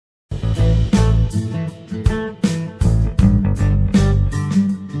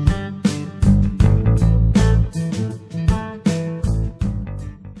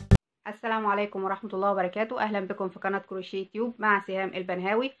السلام عليكم ورحمة الله وبركاته. أهلا بكم في قناة كروشيه يوتيوب مع سهام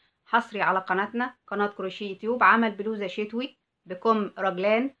البنهاوي، حصري على قناتنا قناة كروشيه يوتيوب. عمل بلوزة شتوي بكم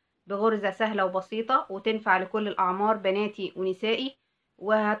رجلان بغرزة سهلة وبسيطة وتنفع لكل الأعمار، بناتي ونسائي.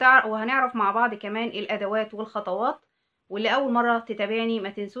 وهنعرف مع بعض كمان الأدوات والخطوات. واللي أول مرة تتابعني ما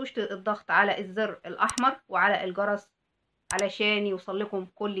تنسوش الضغط على الزر الأحمر وعلى الجرس علشان يوصل لكم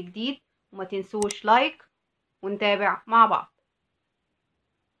كل جديد، وما تنسوش لايك ونتابع مع بعض.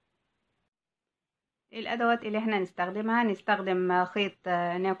 الادوات اللي احنا هنستخدمها، نستخدم خيط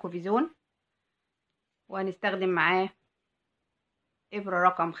ناكو فيزون، وهنستخدم معاه ابرة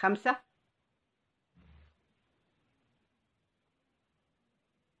رقم 5،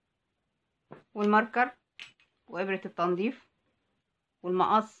 والماركر وابرة التنظيف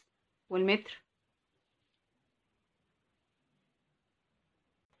والمقص والمتر.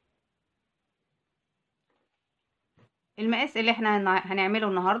 المقاس اللي احنا هنعمله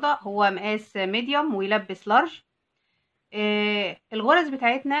النهارده هو مقاس ميديوم ويلبس لارج. الغرز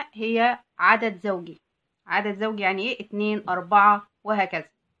بتاعتنا هي عدد زوجي. عدد زوجي يعني ايه؟ 2 4 وهكذا.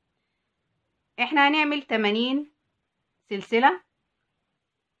 احنا هنعمل 80 سلسلة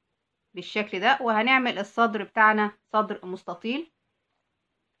بالشكل ده، وهنعمل الصدر بتاعنا صدر مستطيل.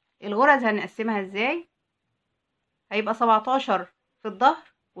 الغرز هنقسمها ازاي؟ هيبقى 17 في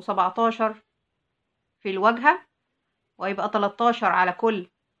الظهر و17 في الواجهة، وهيبقى 13 على كل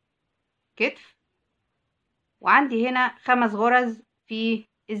كتف. وعندي هنا 5 غرز في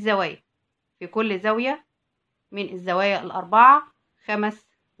الزوايا، في كل زاوية من الزوايا الأربعة 5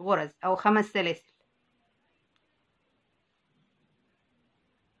 غرز أو 5 سلاسل.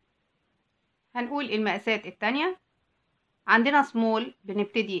 هنقول المقاسات التانية. عندنا سمول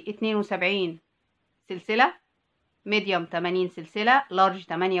بنبتدي 72 سلسلة، ميديوم 80 سلسلة، لارج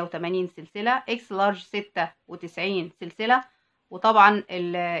 88 سلسلة، اكس لارج 96 سلسلة. وطبعا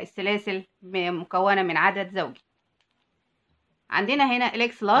السلاسل مكونة من عدد زوجي. عندنا هنا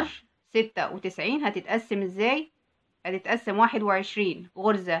الاكس لارج 96 هتتقسم ازاي؟ هتتقسم 21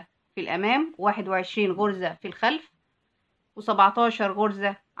 غرزة في الامام، 21 غرزة في الخلف، و17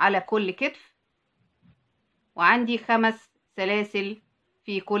 غرزة على كل كتف. وعندي 5 سلاسل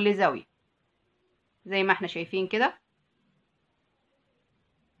في كل زاوية زي ما احنا شايفين كده.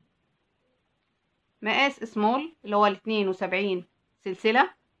 مقاس سمول اللي هو 72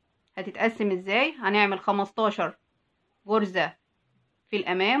 سلسلة هتتقسم ازاي؟ هنعمل 15 غرزة في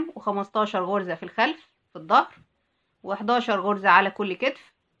الامام، و15 غرزة في الخلف في الظهر، و11 غرزة على كل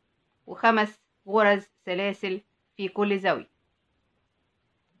كتف، و5 غرز سلاسل في كل زاوية.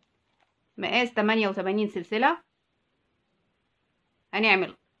 مقاس 88 سلسلة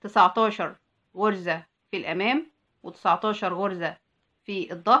هنعمل 19 غرزة في الامام، و19 غرزة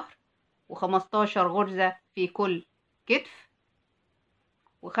في الظهر، و15 غرزة في كل كتف،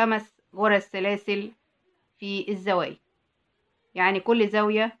 و5 غرز سلاسل في الزوايا. يعني كل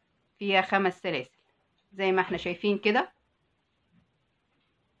زاوية فيها 5 سلاسل زي ما احنا شايفين كده.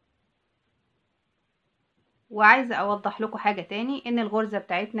 وعايزة اوضح لكم حاجة تاني، ان الغرزة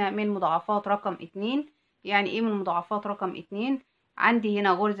بتاعتنا من مضاعفات رقم 2. يعني ايه من مضاعفات رقم 2؟ عندي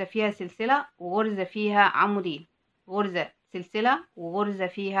هنا غرزة فيها سلسلة وغرزة فيها عمودين، غرزة سلسلة وغرزة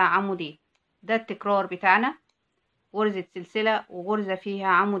فيها عمودين. ده التكرار بتاعنا، غرزة سلسلة وغرزة فيها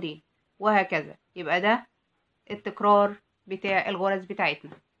عمودين وهكذا. يبقى ده التكرار بتاع الغرز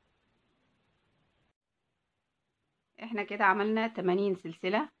بتاعتنا. احنا كده عملنا 80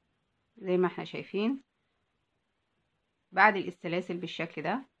 سلسلة زي ما احنا شايفين. بعد السلاسل بالشكل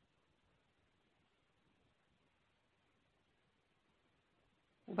ده،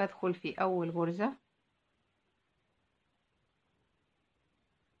 وبدخل في اول غرزة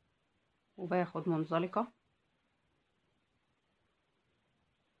وباخد منزلقة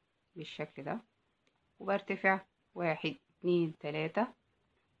بالشكل ده، وبرتفع 1 2 3.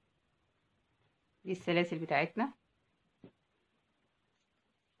 دي السلاسل بتاعتنا.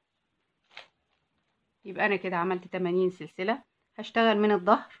 يبقى انا كده عملت 80 سلسلة. هشتغل من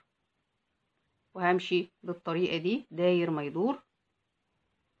الظهر وهمشي بالطريقة دي داير ما يدور.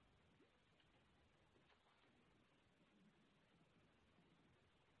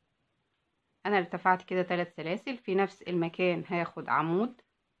 انا ارتفعت كده 3 سلاسل في نفس المكان، هاخد عمود.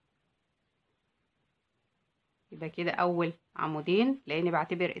 يبقى كده اول عمودين، لاني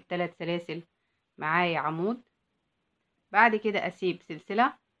بعتبر ال3 سلاسل معايا عمود. بعد كده اسيب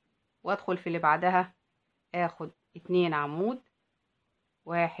سلسلة وادخل في اللي بعدها، اخد 2 عمود،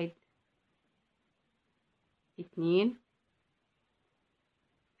 1 2،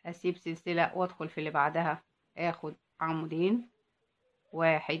 اسيب سلسلة وادخل في اللي بعدها، اخد عمودين،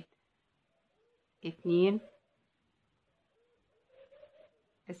 1 2،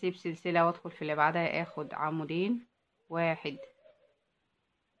 اسيب سلسلة وادخل في اللي بعدها، اخد عمودين، 1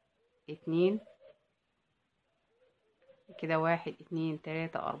 2 كده، 1 2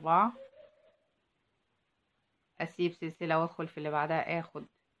 3 4. اسيب سلسلة وادخل في اللي بعدها، اخد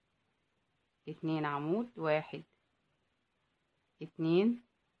 2 عمود، 1 2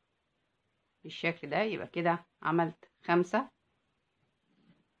 بالشكل ده. يبقى كده عملت 5.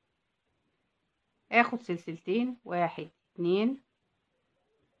 اخد سلسلتين، 1 2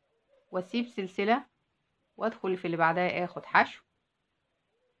 واسيب سلسلة وادخل في اللي بعدها، اخد حشو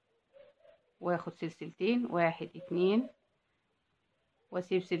واخد سلسلتين، 1 2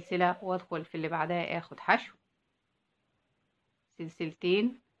 واسيب سلسلة وادخل في اللي بعدها، اخد حشو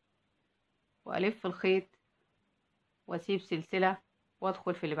سلسلتين والف الخيط واسيب سلسلة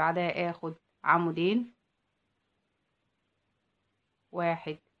وادخل في اللي بعدها، اخد عمودين،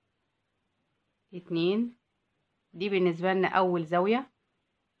 1 2. دي بالنسبة لنا اول زاوية،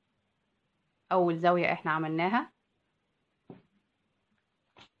 اول زاوية احنا عملناها،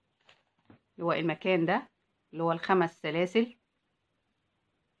 اللي هو المكان ده اللي هو ال5 سلاسل.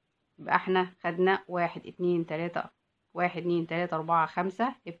 يبقى احنا خدنا 1 2 3 1 2 3 4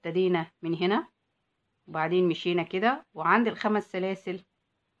 5. ابتدينا من هنا وبعدين مشينا كده، وعند ال5 سلاسل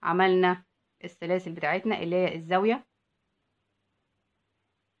عملنا السلاسل بتاعتنا اللي هي الزاوية.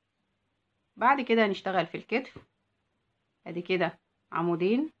 بعد كده هنشتغل في الكتف. ادي كده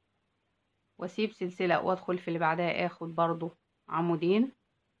عمودين واسيب سلسلة وادخل في اللي بعدها، اخد برضو عمودين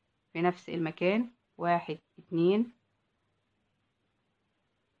في نفس المكان، 1 2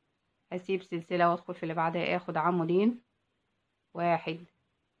 اسيب سلسلة وادخل في اللي بعدها، اخد عمودين، 1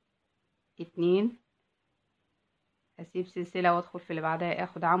 2 اسيب سلسلة وادخل في اللي بعدها،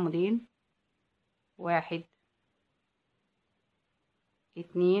 اخد عمودين، 1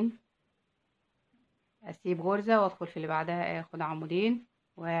 2 اسيب غرزة وادخل في اللي بعدها، اخد عمودين،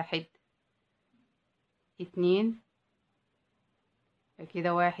 1 2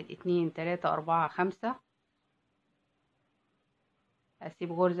 كده، 1 2 3 4 5.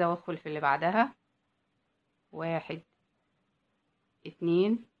 اسيب غرزة وادخل في اللي بعدها، 1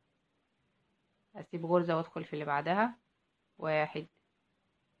 2 اسيب غرزة وادخل في اللي بعدها، 1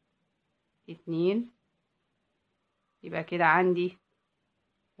 2. يبقى كده عندي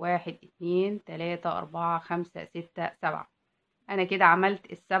 1 2 3 4 5 6 7. انا كده عملت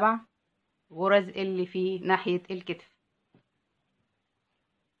ال7 غرز اللي في ناحية الكتف،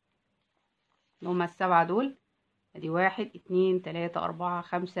 اللي هما ال7 دول. ادي 1 2 3 4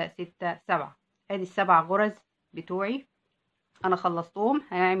 5 6 7. ادي ال7 غرز بتوعي انا خلصتهم.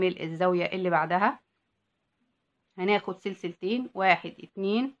 هنعمل الزاوية اللي بعدها، هناخد سلسلتين، 1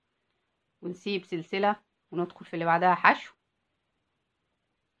 2 ونسيب سلسلة وندخل في اللي بعدها حشو،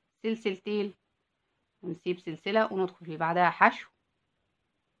 سلسلتين ونسيب سلسلة وندخل في اللي بعدها حشو،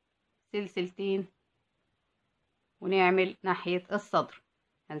 سلسلتين ونعمل ناحية الصدر،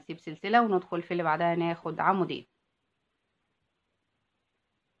 هنسيب سلسلة وندخل في اللي بعدها، ناخد عمودين،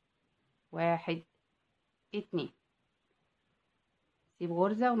 1 2 نسيب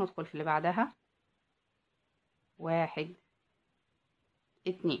غرزة وندخل في اللي بعدها، 1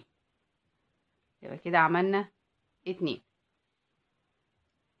 2. يبقى كده عملنا 2.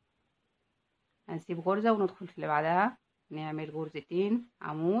 هنسيب غرزة وندخل في اللي بعدها، نعمل غرزتين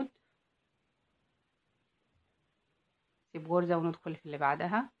عمود، نسيب غرزة وندخل في اللي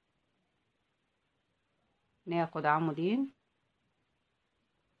بعدها، ناخد عمودين،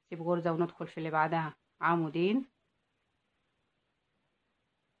 نسيب غرزة وندخل في اللي بعدها عمودين،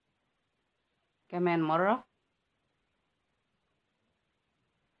 كمان مرة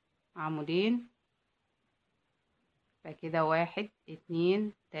عمودين. فكده 1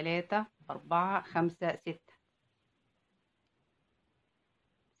 2 3 4 5 6.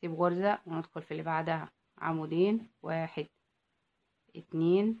 نسيب غرزة وندخل في اللي بعدها عمودين، 1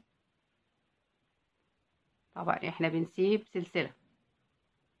 2. طبعا احنا بنسيب سلسلة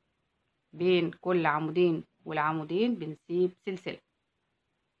بين كل عمودين والعمودين، بنسيب سلسلة.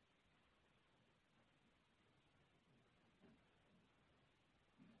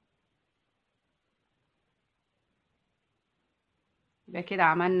 يبقى كده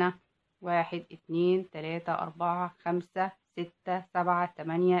عملنا 1 2 3 4 5 6 7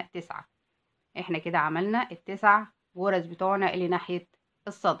 8 9. احنا كده عملنا ال9 غرز بتوعنا اللي ناحية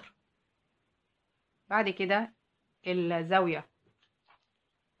الصدر. بعد كده الزاوية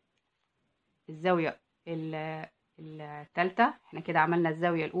التالتة، احنا كده عملنا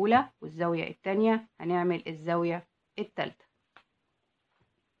الزاوية الأولى والزاوية التانية، هنعمل الزاوية التالتة.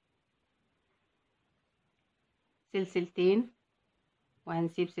 سلسلتين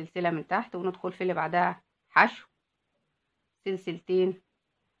وهنسيب سلسلة من تحت وندخل في اللي بعدها حشو، سلسلتين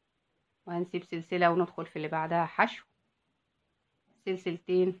وهنسيب سلسلة وندخل في اللي بعدها حشو،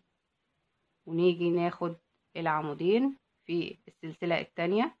 سلسلتين، ونيجي ناخد العمودين في السلسلة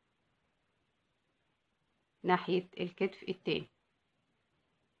التانية ناحية الكتف التاني.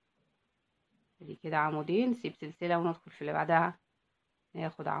 دي كده عمودين، نسيب سلسلة وندخل في اللي بعدها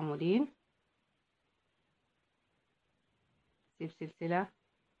ناخد عمودين، نسيب سلسلة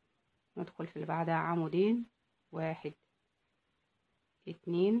ندخل في اللي بعدها عمودين، 1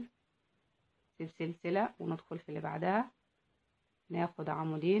 2، نسيب سلسلة وندخل في اللي بعدها ناخد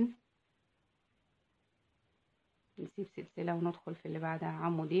عمودين، نسيب سلسلة وندخل في اللي بعدها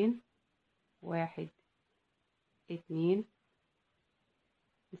عمودين، 1 2،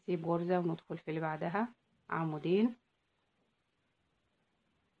 نسيب غرزة وندخل في اللي بعدها عمودين.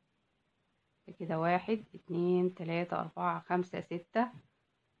 كده 1 2 3 4 5 6،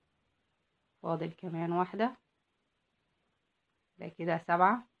 فاضل كمان واحدة، ده كده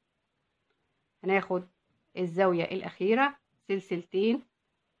 7. هناخد الزاوية الأخيرة سلسلتين،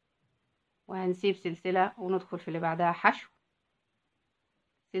 وهنسيب سلسلة وندخل في اللي بعدها حشو،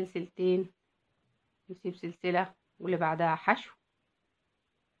 سلسلتين، نسيب سلسلة واللي بعدها حشو،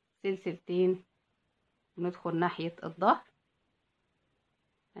 سلسلتين، وندخل ناحية الظهر،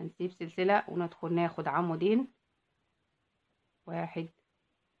 هنسيب سلسلة وندخل ناخد عمودين، 1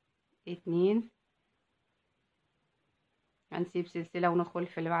 2، هنسيب سلسلة وندخل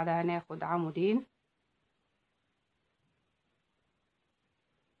في اللي بعدها ناخد عمودين،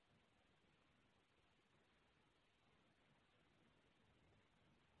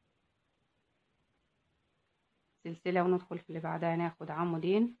 سلسلة وندخل في اللي بعدها ناخد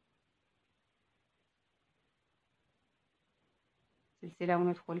عمودين، سلسلة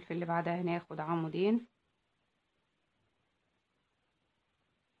وندخل في اللي بعدها ناخد عمودين،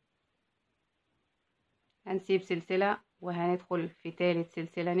 هنسيب سلسلة وهندخل في تالت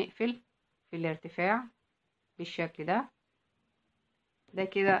سلسلة نقفل في الارتفاع بالشكل ده. ده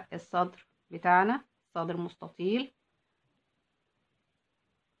كده الصدر بتاعنا، صدر مستطيل.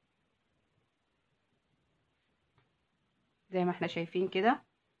 زي ما احنا شايفين كده،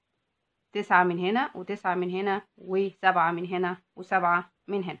 9 من هنا و9 من هنا و7 من هنا و7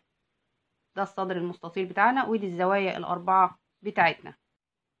 من هنا. ده الصدر المستطيل بتاعنا، ودي الزوايا الأربعة بتاعتنا.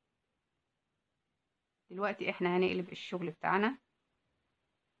 دلوقتي احنا هنقلب الشغل بتاعنا.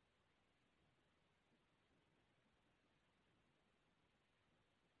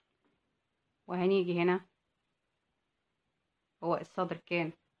 وهنيجي هنا، هو الصدر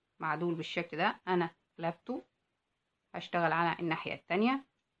كان معدول بالشكل ده، انا قلبته، هشتغل على الناحية التانية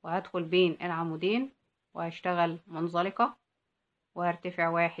وهدخل بين العمودين وهشتغل منزلقة، وهرتفع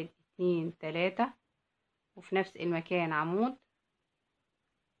 1 2 3، وفي نفس المكان عمود.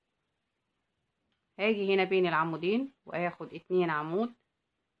 هاجي هنا بين العمودين وهاخد 2 عمود،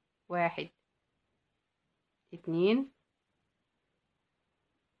 1 2،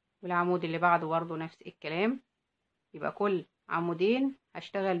 والعمود اللي بعده برضه نفس الكلام. يبقى كل عمودين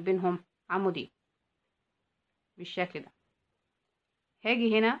هشتغل بينهم عمودين بالشكل ده.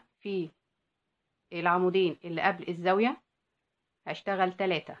 هاجي هنا في العمودين اللي قبل الزاوية هشتغل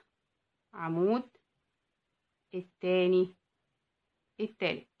 3 عمود، التاني،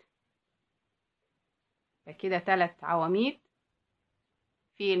 التالت، فكده 3 عواميد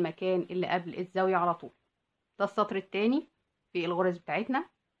في المكان اللي قبل الزاوية على طول. ده السطر التاني في الغرز بتاعتنا.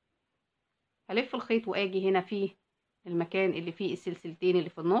 هلف الخيط واجي هنا في المكان اللي فيه السلسلتين اللي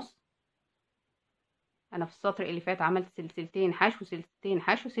في النص. انا في السطر اللي فات عملت سلسلتين حشو، سلسلتين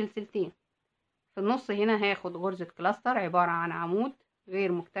حشو، سلسلتين. في النص هنا هاخد غرزة كلاستر عبارة عن عمود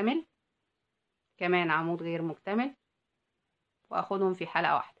غير مكتمل، كمان عمود غير مكتمل، واخدهم في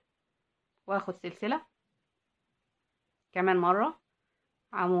حلقة واحدة، واخد سلسلة كمان مرة،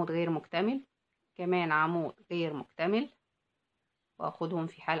 عمود غير مكتمل، كمان عمود غير مكتمل، واخدهم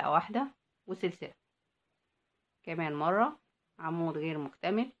في حلقة واحدة، وسلسلة كمان مرة، عمود غير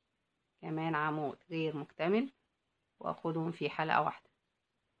مكتمل، كمان عمود غير مكتمل، واخدهم في حلقة واحدة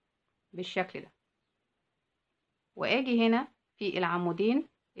بالشكل ده. واجي هنا في العمودين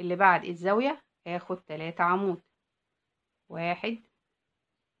اللي بعد الزاوية هاخد 3 عمود، 1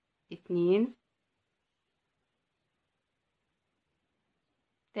 2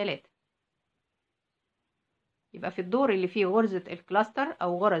 3. يبقى في الدور اللي فيه غرزة الكلاستر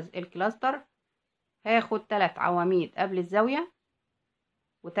او غرز الكلاستر هاخد 3 عواميد قبل الزاوية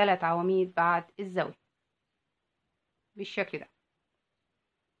و3 عواميد بعد الزاوية بالشكل ده،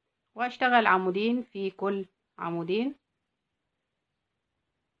 وهشتغل عمودين في كل عمودين،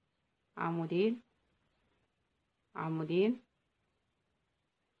 عمودين عمودين،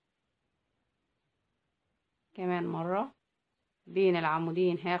 كمان مرة بين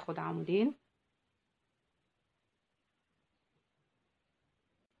العمودين هاخد عمودين،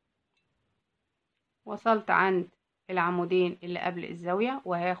 وصلت عند العمودين اللي قبل الزاوية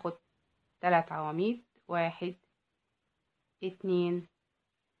وهاخد 3 عواميد، 1 2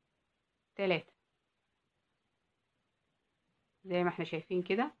 3 زي ما احنا شايفين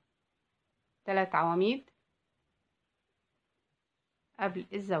كده، 3 عواميد قبل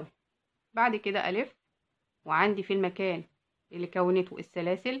الزاوية. بعد كده ألف، وعندي في المكان اللي كونته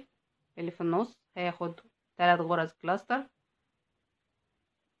السلاسل اللي في النص هاخد 3 غرز كلاستر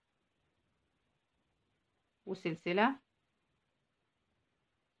وسلسلة،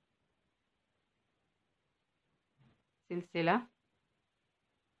 سلسلة،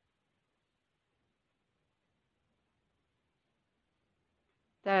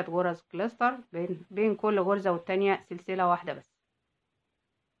 تلات غرز كلاستر، بين كل غرزة والتانية سلسلة واحدة بس.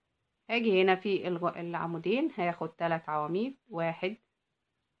 هاجي هنا في العمودين هاخد 3 عواميد، 1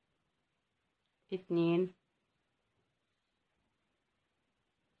 2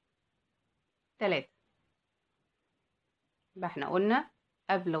 3. يبقى احنا قلنا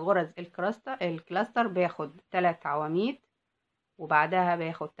قبل غرز الكلاستر باخد 3 عواميد، وبعدها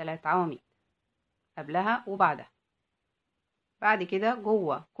باخد 3 عواميد قبلها وبعدها. بعد كده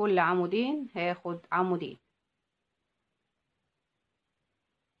جوه كل عمودين هاخد عمودين،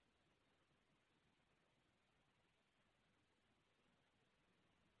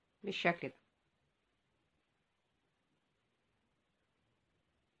 بالشكل ده.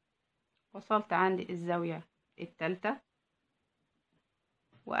 وصلت عند الزاوية التالتة،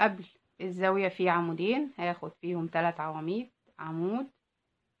 وقبل الزاوية في عمودين هاخد فيهم 3 عواميد، عمود،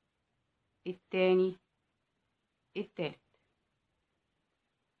 التاني، التالت،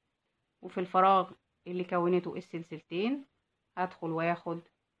 وفي الفراغ اللي كونته السلسلتين هدخل واخد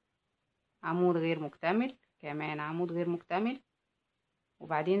عمود غير مكتمل، كمان عمود غير مكتمل،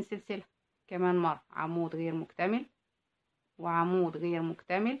 وبعدين سلسلة كمان مرة، عمود غير مكتمل وعمود غير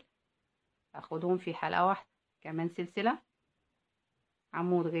مكتمل، اخدهم في حلقة واحدة، كمان سلسلة،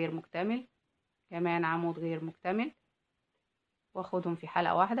 عمود غير مكتمل، كمان عمود غير مكتمل، واخدهم في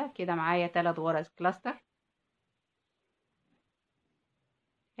حلقة واحدة. كده معايا 3 غرز كلاستر.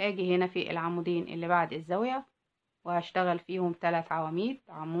 هاجي هنا في العمودين اللي بعد الزاوية وهشتغل فيهم 3 عواميد،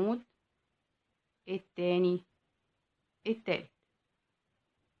 عمود، التاني، التالت.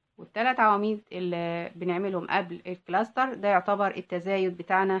 والثلاث عواميد اللي بنعملهم قبل الكلاستر ده يعتبر التزايد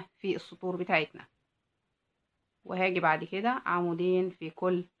بتاعنا في السطور بتاعتنا. وهاجي بعد كده عمودين في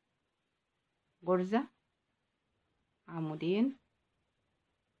كل غرزة، عمودين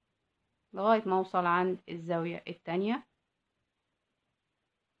لغاية ما اوصل عند الزاوية التانية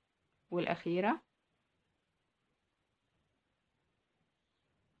والأخيرة.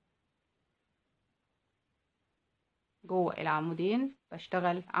 جوه العمودين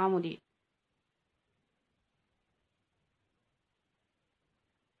بشتغل عمودين،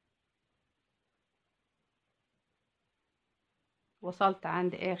 وصلت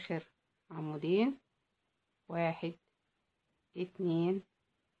عند آخر عمودين، 1 2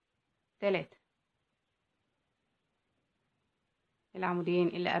 3، العمودين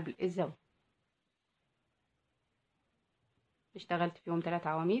اللي قبل الزاوية اشتغلت فيهم 3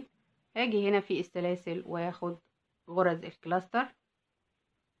 عواميد. هاجي هنا في السلاسل واخد غرز الكلاستر،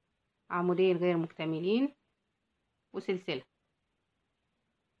 عمودين غير مكتملين وسلسلة،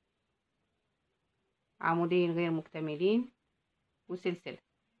 عمودين غير مكتملين وسلسلة،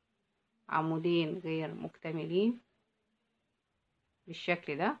 عمودين غير مكتملين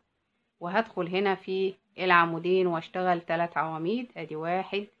بالشكل ده. وهدخل هنا في العمودين واشتغل 3 عواميد، ادي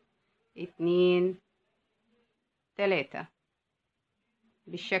 1 2 3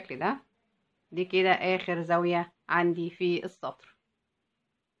 بالشكل ده. دي كده اخر زاوية عندي في السطر.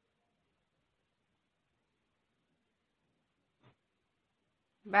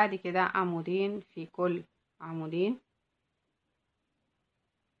 بعد كده عمودين في كل عمودين،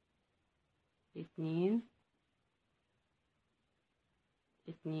 2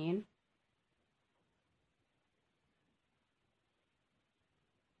 2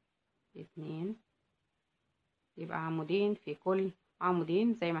 2، يبقى عمودين في كل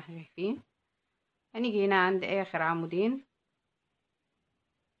عمودين زي ما احنا شايفين. هنيجي هنا عند اخر عمودين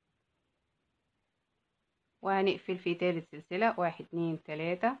وهنقفل في تالت سلسلة، 1 2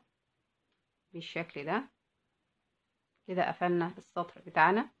 3 بالشكل ده. كده قفلنا السطر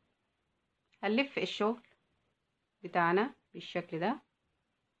بتاعنا. هنلف الشغل بتاعنا بالشكل ده،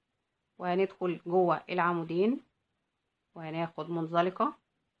 وهندخل جوه العمودين وهناخد منزلقة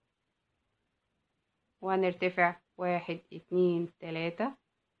وهنرتفع 1 2 3،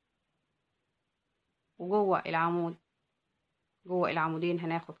 وجوه العمود جوه العمودين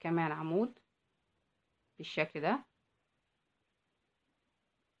هناخد كمان عمود بالشكل ده.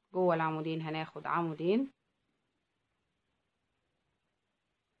 جوه العمودين هناخد عمودين،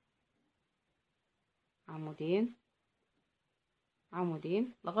 عمودين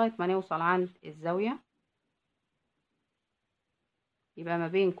عمودين لغاية ما نوصل عند الزاوية. يبقى ما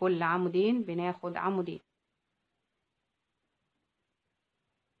بين كل عمودين بناخد عمودين.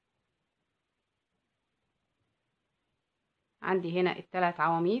 عندي هنا الثلاث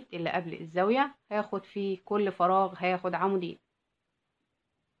عواميد اللي قبل الزاوية، هاخد في كل فراغ هاخد عمودين،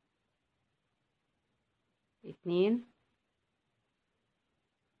 2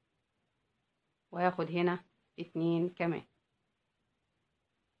 وهاخد هنا 2 كمان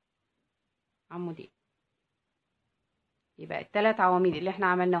عمودين. يبقى الثلاث عواميد اللي احنا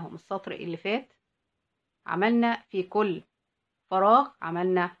عملناهم السطر اللي فات، عملنا في كل فراغ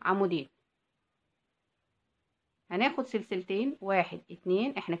عملنا عمودين. هناخد سلسلتين، 1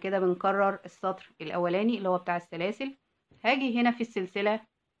 2، احنا كده بنكرر السطر الاولاني اللي هو بتاع السلاسل. هاجي هنا في السلسلة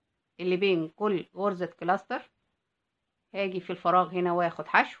اللي بين كل غرزة كلاستر، هاجي في الفراغ هنا واخد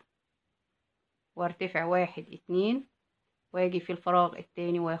حشو وارتفع 1 2، واجي في الفراغ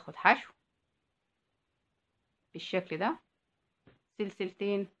التاني واخد حشو بالشكل ده،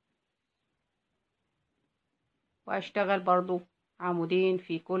 سلسلتين، واشتغل برضو عمودين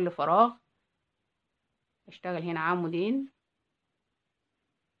في كل فراغ. اشتغل هنا عمودين،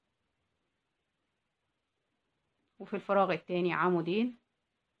 وفي الفراغ التاني عمودين،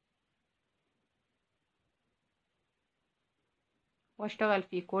 واشتغل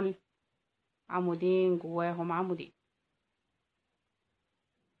في كل عمودين جواهم عمودين.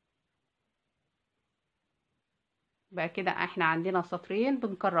 بقى كده احنا عندنا سطرين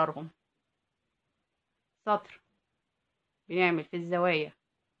بنكررهم، سطر بنعمل في الزوايا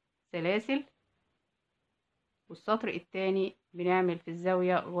سلاسل، والسطر التاني بنعمل في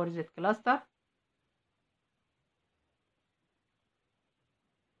الزاوية غرزة كلاستر.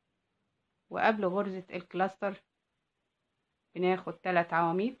 وقبل غرزة الكلاستر بناخد 3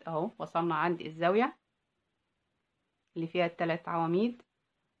 عواميد اهو. وصلنا عند الزاوية اللي فيها ال3 عواميد،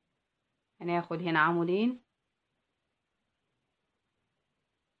 هناخد هنا عمودين،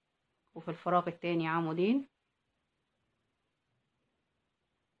 وفي الفراغ التاني عمودين،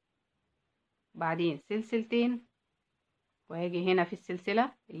 بعدين سلسلتين، وهاجي هنا في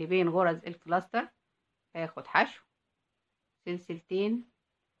السلسلة اللي بين غرز الكلاستر هاخد حشو، سلسلتين،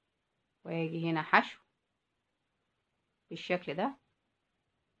 وهاجي هنا حشو بالشكل ده.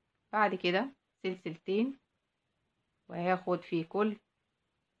 بعد كده سلسلتين، وهاخد في كل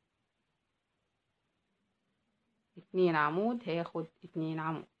 2 عمود هاخد 2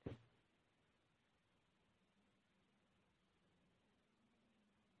 عمود.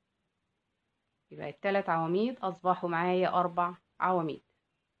 يبقى ال3 عواميد اصبحوا معايا 4 عواميد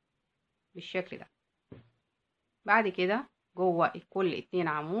بالشكل ده. بعد كده جوه كل 2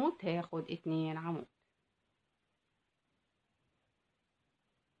 عمود هاخد 2 عمود.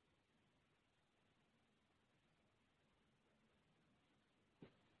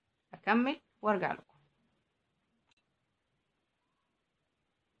 اكمل وارجع لكم.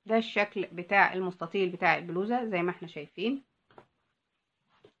 ده الشكل بتاع المستطيل بتاع البلوزة زي ما احنا شايفين.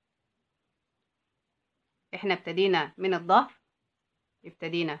 احنا ابتدينا من الظهر،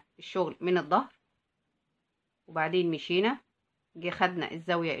 ابتدينا الشغل من الظهر، وبعدين مشينا خدنا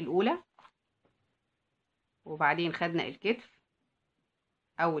الزاوية الاولى، وبعدين خدنا الكتف،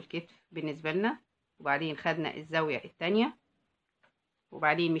 اول كتف بالنسبة لنا، وبعدين خدنا الزاوية التانية،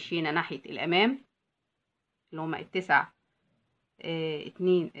 وبعدين مشينا ناحية الامام اللي هما التسع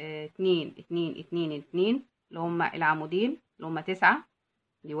 2 2 2 2 2 اللي هما العمودين اللي هما 9.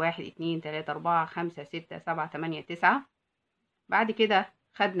 دي 1 2 3 4 5 6 7 8 9. بعد كده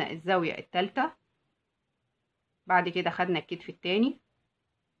خدنا الزاوية التالتة، بعد كده خدنا الكتف التاني،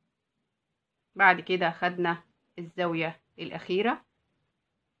 بعد كده خدنا الزاوية الأخيرة،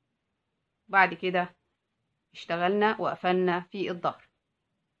 بعد كده اشتغلنا وقفلنا في الظهر.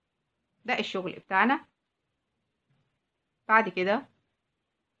 ده الشغل بتاعنا. بعد كده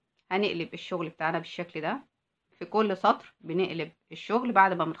هنقلب الشغل بتاعنا بالشكل ده. في كل سطر بنقلب الشغل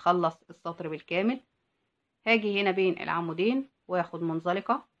بعد ما بنخلص السطر بالكامل. هاجي هنا بين العمودين واخد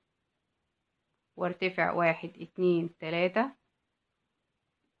منزلقة وارتفع 1 2 3،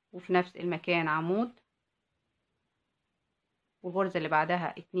 وفي نفس المكان عمود، والغرزة اللي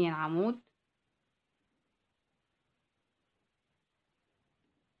بعدها 2 عمود،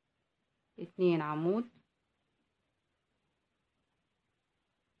 2 عمود.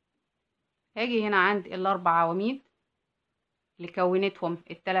 هاجي هنا عند ال4 عواميد اللي كونتهم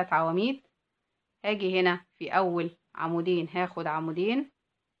ال3 عواميد، هاجي هنا في اول عمودين هاخد عمودين،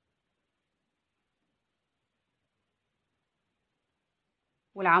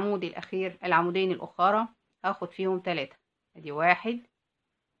 والعمود الاخير العمودين الاخرى هاخد فيهم 3. ادي 1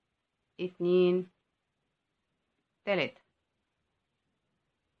 2 3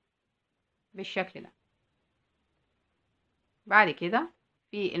 بالشكل ده. بعد كده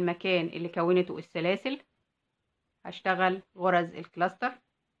في المكان اللي كونته السلاسل هشتغل غرز الكلاستر،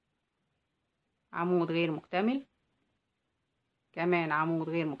 عمود غير مكتمل، كمان عمود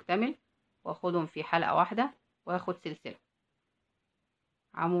غير مكتمل، واخدهم في حلقة واحدة واخد سلسلة،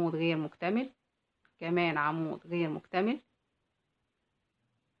 عمود غير مكتمل، كمان عمود غير مكتمل،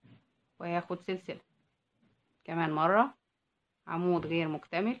 وهاخد سلسلة كمان مرة، عمود غير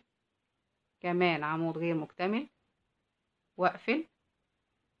مكتمل، كمان عمود غير مكتمل، واقفل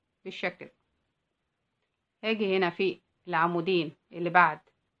بالشكل ده. هاجي هنا في العمودين اللي بعد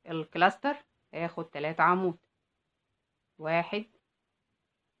الكلاستر هاخد 3 عمود، 1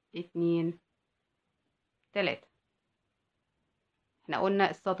 2 3. احنا قلنا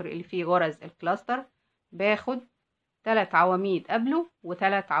السطر اللي فيه غرز الكلاستر باخد 3 عواميد قبله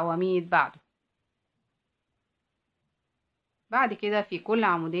و3 عواميد بعده. بعد كده في كل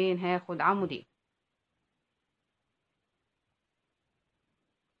عمودين هاخد عمودين.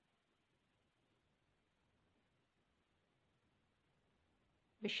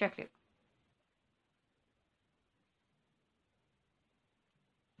 بالشكل ده.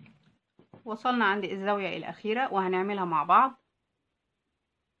 وصلنا عند الزاوية الأخيرة وهنعملها مع بعض.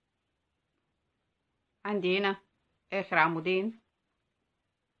 عندي هنا آخر عمودين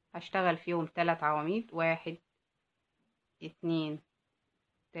هشتغل فيهم 3 عواميد، 1 2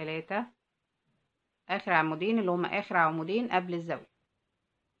 3، آخر عمودين اللي هما آخر عمودين قبل الزاوية.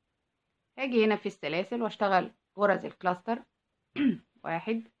 هاجي هنا في السلاسل واشتغل غرز الكلاستر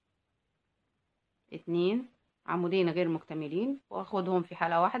 1 2، عمودين غير مكتملين واخدهم في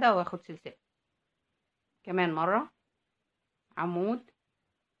حلقة واحدة واخد سلسلة كمان مرة، عمود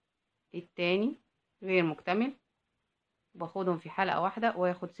التاني غير مكتمل باخدهم في حلقة واحدة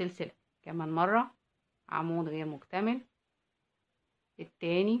واخد سلسلة كمان مرة، عمود غير مكتمل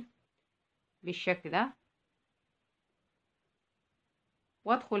التاني بالشكل ده،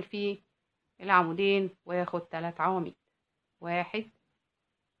 وادخل في العمودين واخد 3 عواميد، 1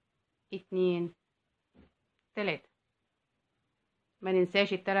 2 3. ما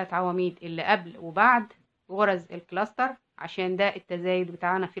ننساش ال3 عواميد اللي قبل وبعد غرز الكلاستر عشان ده التزايد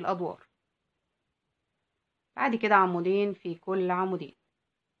بتاعنا في الادوار. بعد كده عمودين في كل عمودين.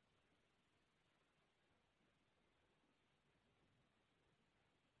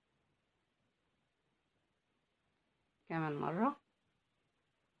 كمان مرة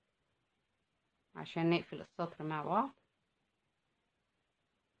عشان نقفل السطر مع بعض.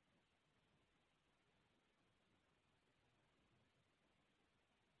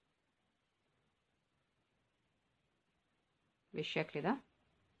 بالشكل ده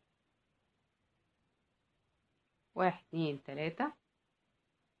 1 2 3،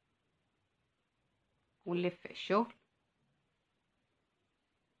 ونلف الشغل.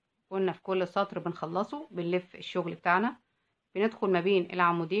 قلنا في كل سطر بنخلصه بنلف الشغل بتاعنا، بندخل ما بين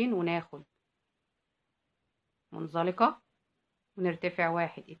العمودين وناخد منزلقة ونرتفع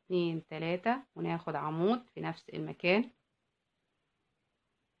 1 2 3 وناخد عمود في نفس المكان.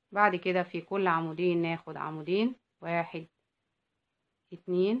 بعد كده في كل عمودين ناخد عمودين، 1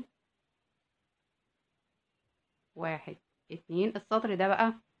 2 1 2. السطر ده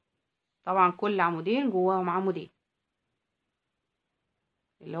بقى طبعا كل عمودين جواهم عمودين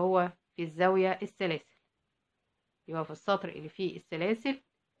اللي هو في الزاوية السلاسل، يبقى في السطر اللي فيه السلاسل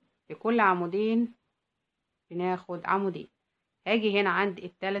في كل عمودين بناخد عمودين. هاجي هنا عند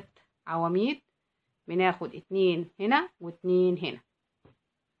ال3 عواميد بناخد 2 هنا و2 هنا،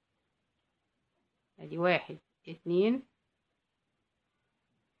 ادي 1 2،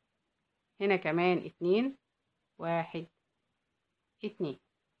 هنا كمان 2 1 2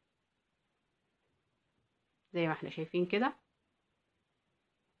 زي ما احنا شايفين كده.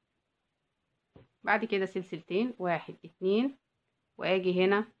 بعد كده سلسلتين 1 2، واجي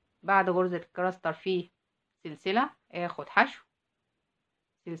هنا بعد غرزة الكلاستر فيه سلسلة اخد حشو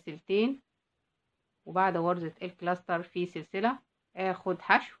سلسلتين، وبعد غرزة الكلاستر فيه سلسلة اخد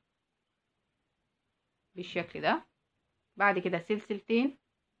حشو بالشكل ده. بعد كده سلسلتين،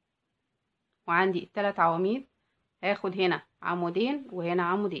 وعندي ال3 عواميد هاخد هنا عمودين وهنا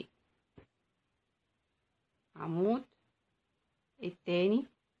عمودين، عمود التاني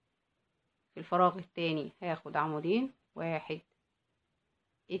في الفراغ التاني هاخد عمودين، 1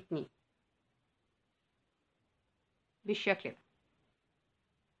 2 بالشكل ده.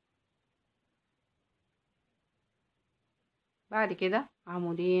 بعد كده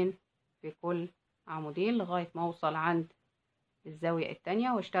عمودين في كل عمودين لغاية ما اوصل عند الزاوية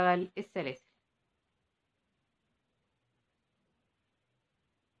التانية واشتغل السلاسل.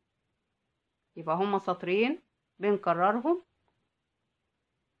 يبقى هما سطرين بنكررهم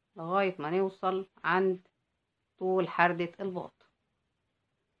لغاية ما نوصل عند طول حردة الباط.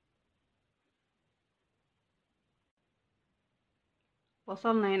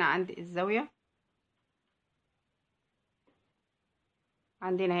 وصلنا هنا عند الزاوية،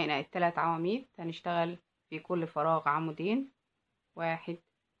 عندنا هنا الثلاث عواميد، هنشتغل في كل فراغ عمودين، 1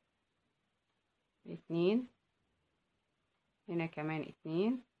 2، هنا كمان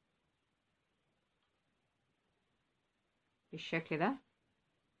 2 بالشكل ده.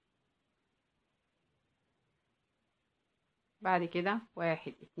 بعد كده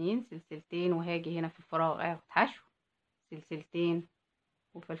 1 2 سلسلتين، وهاجي هنا في الفراغ اخد حشو سلسلتين،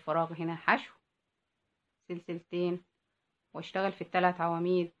 وفي الفراغ هنا حشو سلسلتين، واشتغل في الثلاث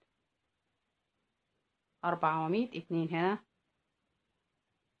عواميد 4 عواميد، 2 هنا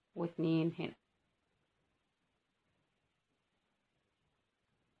و2 هنا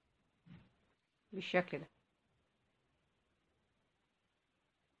بالشكل ده.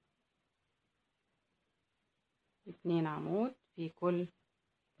 2 عمود في كل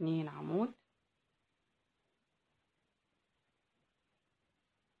 2 عمود،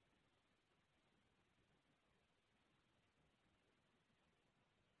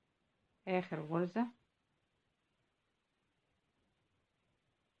 اخر غرزة،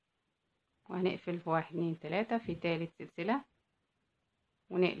 وهنقفل في 1 2 3 في تالت سلسلة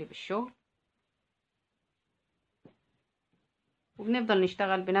ونقلب الشغل. وبنفضل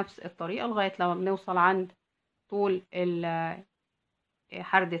نشتغل بنفس الطريقة لغاية لما بنوصل عند طول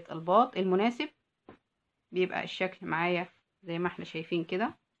حردة الباط المناسب. بيبقى الشكل معايا زي ما احنا شايفين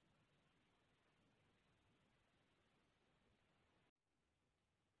كده.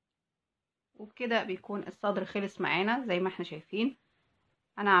 وبكده بيكون الصدر خلص معانا زي ما احنا شايفين.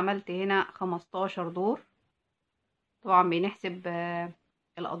 انا عملت هنا 15 دور. طبعا بنحسب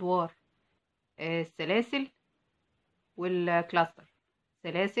الادوار، السلاسل والكلاستر،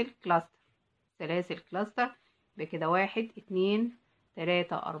 سلاسل كلاستر سلاسل كلاستر. بكده 1 2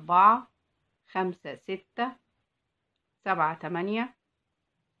 3 4 5 6 7 8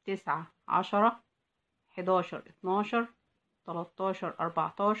 9 10 11 12 13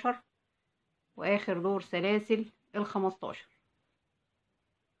 14، واخر دور سلاسل ال15.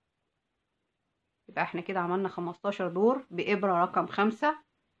 يبقى احنا كده عملنا 15 دور بإبرة رقم 5.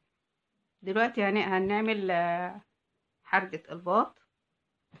 دلوقتي هنعمل حردة الباط.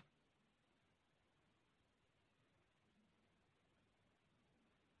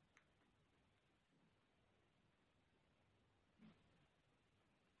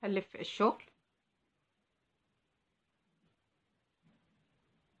 هنلف الشغل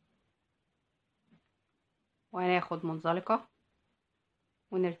وهناخد منزلقة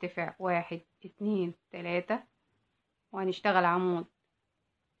ونرتفع 1 2 3، وهنشتغل عمود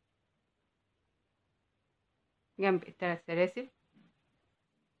جنب الثلاث سلاسل،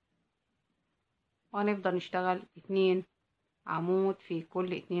 وهنفضل نشتغل 2 عمود في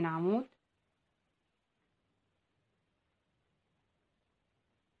كل 2 عمود،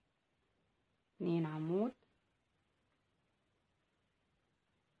 2 عمود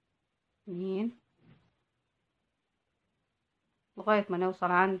 2 لغاية ما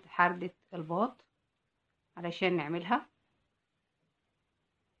نوصل عند حردة الباط علشان نعملها.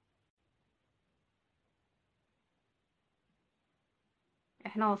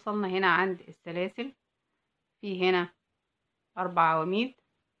 احنا وصلنا هنا عند السلاسل، في هنا 4 عواميد،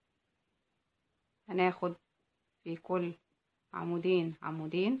 هناخد في كل عمودين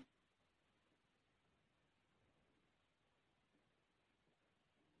عمودين،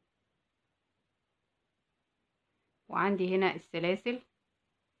 وعندي هنا السلاسل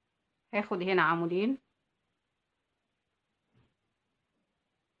هاخد هنا عمودين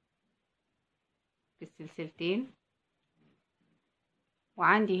في السلسلتين،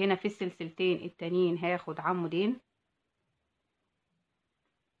 وعندي هنا في السلسلتين التانيين هاخد عمودين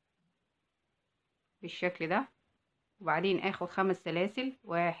بالشكل ده، وبعدين اخد 5 سلاسل،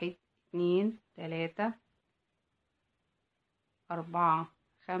 1 2 3 4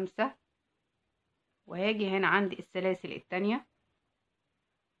 5، وهاجي هنا عند السلاسل التانية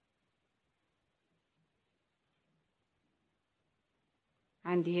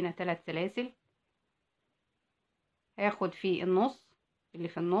عندي هنا 3 سلاسل، هاخد في النص اللي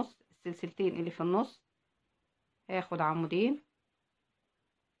في النص السلسلتين اللي في النص هاخد عمودين،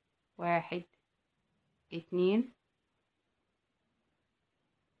 1 2،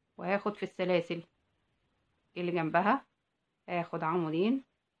 وهاخد في السلاسل اللي جنبها هاخد عمودين،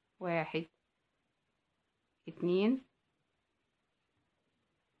 1 2.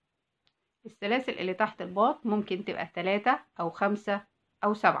 السلاسل اللي تحت الباط ممكن تبقى 3 أو 5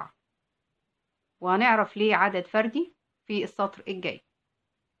 أو 7، وهنعرف ليه عدد فردي في السطر الجاي.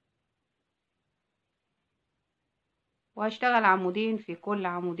 وهشتغل عمودين في كل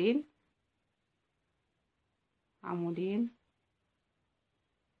عمودين، عمودين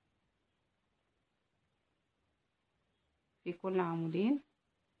في كل عمودين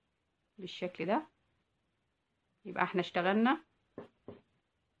بالشكل ده. يبقى احنا اشتغلنا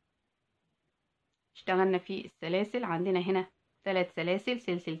في السلاسل. عندنا هنا 3 سلاسل،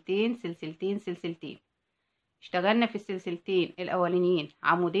 سلسلتين سلسلتين سلسلتين. اشتغلنا في السلسلتين الاولانيين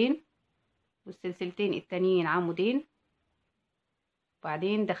عمودين، والسلسلتين التانيين عمودين،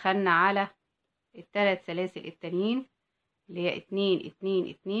 وبعدين دخلنا على ال3 سلاسل التانيين اللي هي 2 2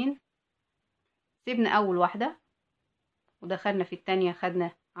 2. سيبنا اول واحدة ودخلنا في التانية،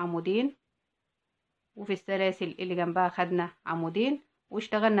 خدنا عمودين، وفي السلاسل اللي جنبها خدنا عمودين،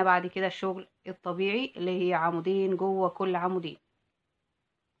 واشتغلنا بعد كده الشغل الطبيعي اللي هي عمودين جوه كل عمودين.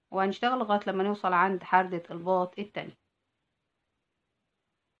 وهنشتغل لغاية لما نوصل عند حردة الباط التاني.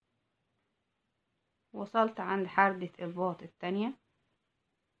 وصلت عند حردة الباط التانية،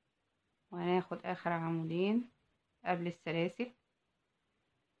 وهناخد اخر عمودين قبل السلاسل.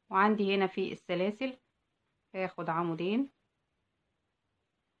 وعندي هنا في السلاسل هاخد عمودين،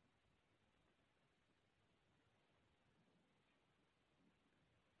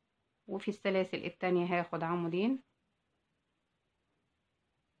 وفي السلاسل التانية هاخد عمودين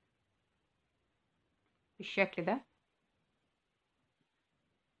بالشكل ده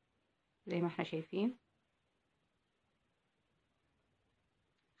زي ما احنا شايفين.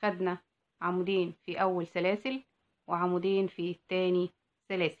 خدنا عمودين في اول سلاسل وعمودين في التاني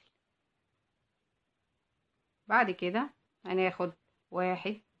سلاسل. بعد كده هناخد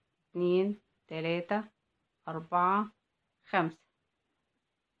 1 2 3 4 5،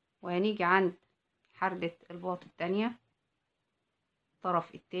 وهنيجي عند حردة الباط التانية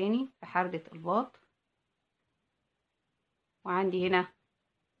الطرف التاني في حردة الباط. وعندي هنا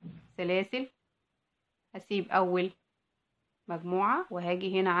سلاسل، هسيب اول مجموعة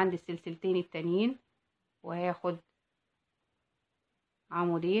وهاجي هنا عند السلسلتين التانيين وهاخد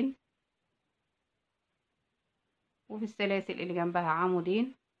عمودين، وفي السلاسل اللي جنبها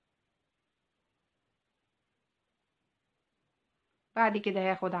عمودين. بعد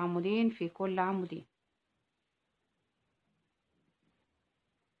كده هاخد عمودين في كل عمودين.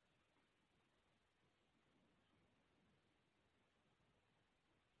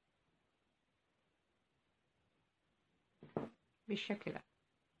 بالشكل ده.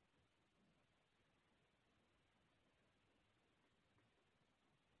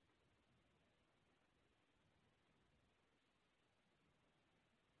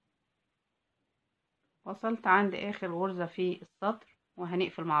 وصلت عند اخر غرزة في السطر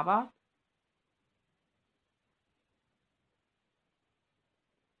وهنقفل مع بعض.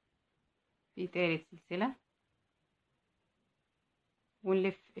 في تالت سلسلة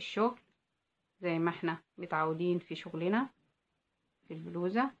ونلف الشغل زي ما احنا متعودين في شغلنا في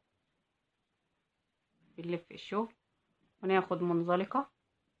البلوزة. بنلف الشغل وناخد منزلقة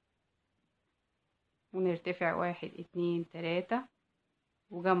ونرتفع 1 2 3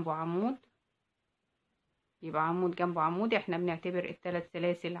 وجنبه عمود. يبقى عمود جنبه عمود، احنا بنعتبر الثلاث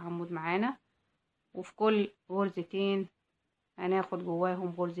سلاسل عمود معانا، وفي كل غرزتين هناخد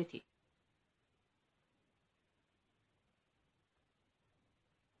جواهم غرزتين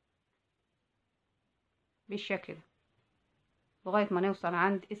بالشكل ده لغاية ما نوصل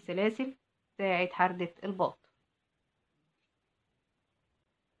عند السلاسل بتاعة حردة الباط.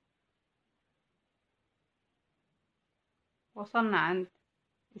 وصلنا عند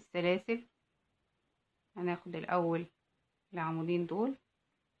السلاسل، هناخد الأول العمودين دول.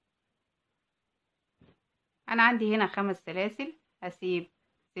 أنا عندي هنا 5 سلاسل، هسيب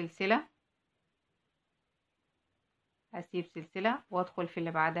سلسلة وادخل في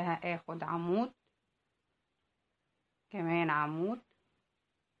اللي بعدها اخد عمود، كمان عمود،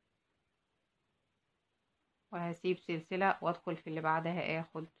 وهسيب سلسلة وادخل في اللي بعدها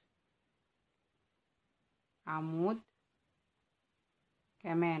اخد عمود،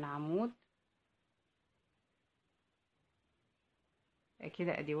 كمان عمود.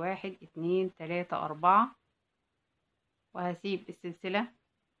 كده ادي 1 2 3 4، وهسيب السلسلة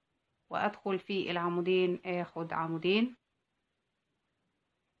وادخل في العمودين اخد عمودين،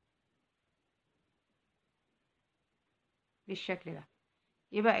 بالشكل ده.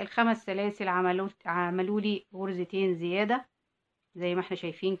 يبقى ال5 سلاسل عملوا لي غرزتين زيادة زي ما احنا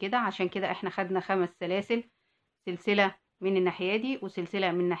شايفين كده. عشان كده احنا خدنا 5 سلاسل، سلسلة من الناحية دي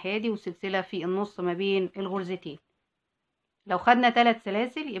وسلسلة من الناحية دي وسلسلة في النص ما بين الغرزتين. لو خدنا 3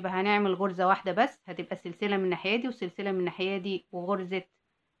 سلاسل يبقى هنعمل غرزة واحدة بس، هتبقى سلسلة من الناحية دي وسلسلة من الناحية دي وغرزة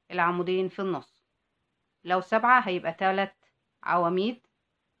العمودين في النص. لو 7 هيبقى 3 عواميد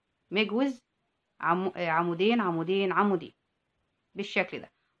مجوز، عمودين عمودين عمودين بالشكل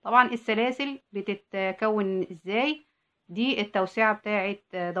ده. طبعا السلاسل بتتكون ازاي؟ دي التوسعة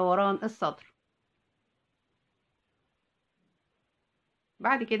بتاعة دوران الصدر.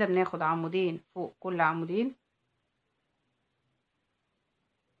 بعد كده بناخد عمودين فوق كل عمودين،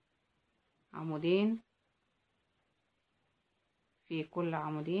 عمودين في كل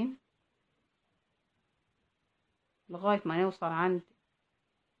عمودين لغاية ما نوصل عند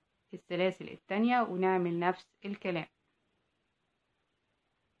السلاسل التانية ونعمل نفس الكلام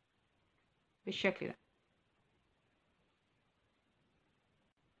بالشكل ده.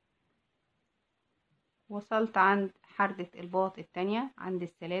 وصلت عند حردة الباط التانية عند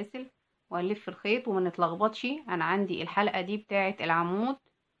السلاسل وهنلف الخيط وما نتلخبطش. انا عندي الحلقة دي بتاعة العمود،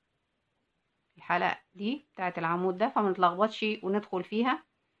 الحلقة دي بتاعة العمود ده، فما نتلخبطش وندخل فيها.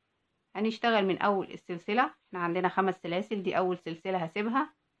 هنشتغل من اول السلسلة. احنا عندنا 5 سلاسل، دي اول سلسلة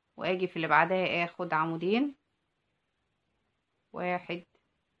هسيبها واجي في اللي بعدها اخد عمودين، 1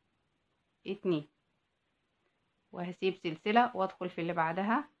 2، وهسيب سلسلة وادخل في اللي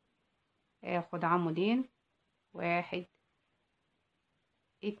بعدها اخد عمودين، 1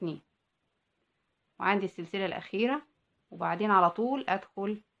 2، وعندي السلسلة الأخيرة، وبعدين على طول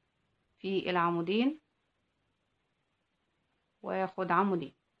أدخل في العمودين وأخد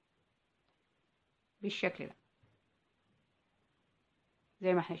عمودين بالشكل ده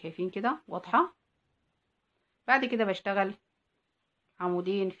زي ما احنا شايفين كده، واضحة. بعد كده بشتغل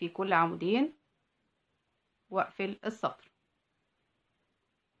عمودين في كل عمودين وأقفل السطر.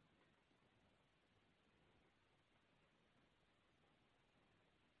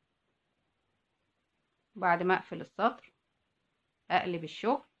 بعد ما أقفل السطر أقلب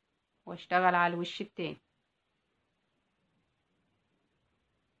الشغل واشتغل على الوش التاني.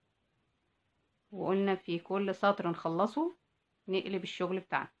 وقلنا في كل سطر نخلصه نقلب الشغل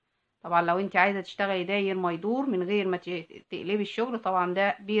بتاعنا. طبعا لو انت عايزة تشتغلي داير ما يدور من غير ما تقلبي الشغل، طبعا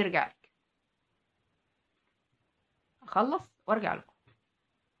ده بيرجع لك. اخلص وارجع لكم.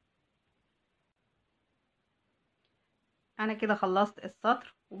 انا كده خلصت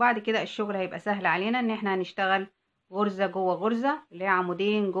السطر، وبعد كده الشغل هيبقى سهل علينا ان احنا هنشتغل غرزة جوه غرزة، اللي هي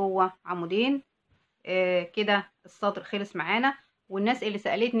عمودين جوه عمودين. كده السطر خلص معانا. والناس اللي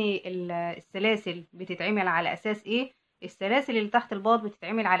سألتني السلاسل بتتعمل على اساس ايه؟ السلاسل اللي تحت الباط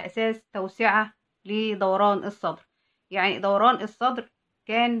بتتعمل على اساس توسعة لدوران الصدر. يعني دوران الصدر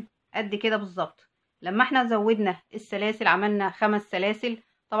كان قد كده بالظبط. لما احنا زودنا السلاسل عملنا 5 سلاسل،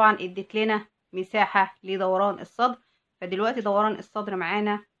 طبعا ادت لنا مساحة لدوران الصدر. فدلوقتي دوران الصدر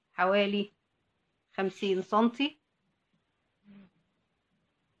معانا حوالي 50 سنتي،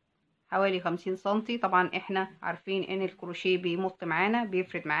 حوالي 50 سنتي. طبعا احنا عارفين ان الكروشيه بيمط معانا،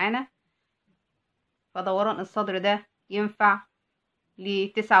 بيفرد معانا. فدوران الصدر ده ينفع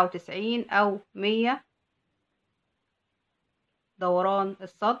ل99 او 100 دوران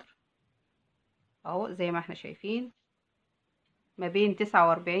الصدر اهو زي ما احنا شايفين، ما بين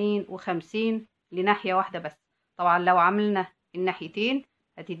 49 و50 لناحية واحدة بس. طبعا لو عملنا الناحيتين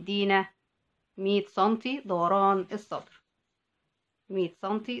هتدينا 100 سنتي دوران الصدر، 100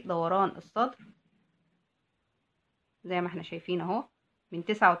 سنتي دوران الصدر زي ما احنا شايفين اهو، من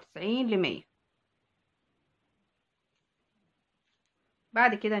 99 ل100.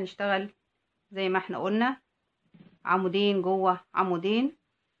 بعد كده نشتغل زي ما احنا قلنا عمودين جوه عمودين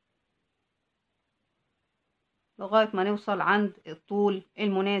لغاية ما نوصل عند الطول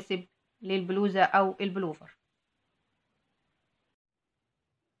المناسب للبلوزة او البلوفر.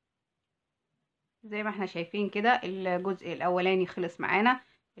 زي ما احنا شايفين كده الجزء الاولاني خلص معانا،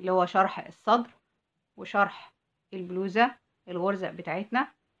 اللي هو شرح الصدر وشرح البلوزة الغرزة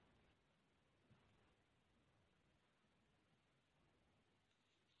بتاعتنا.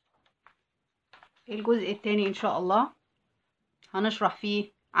 الجزء التاني ان شاء الله هنشرح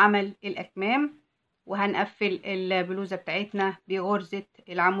فيه عمل الاكمام، وهنقفل البلوزة بتاعتنا بغرزة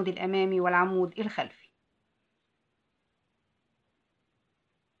العمود الامامي والعمود الخلفي.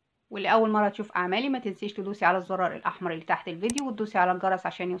 واللي اول مرة تشوف اعمالي ما تنسيش تدوسي على الزرار الاحمر اللي تحت الفيديو وتدوسي على الجرس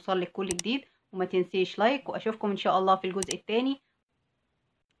عشان يوصلك كل جديد، وما تنسيش لايك. واشوفكم ان شاء الله في الجزء الثاني.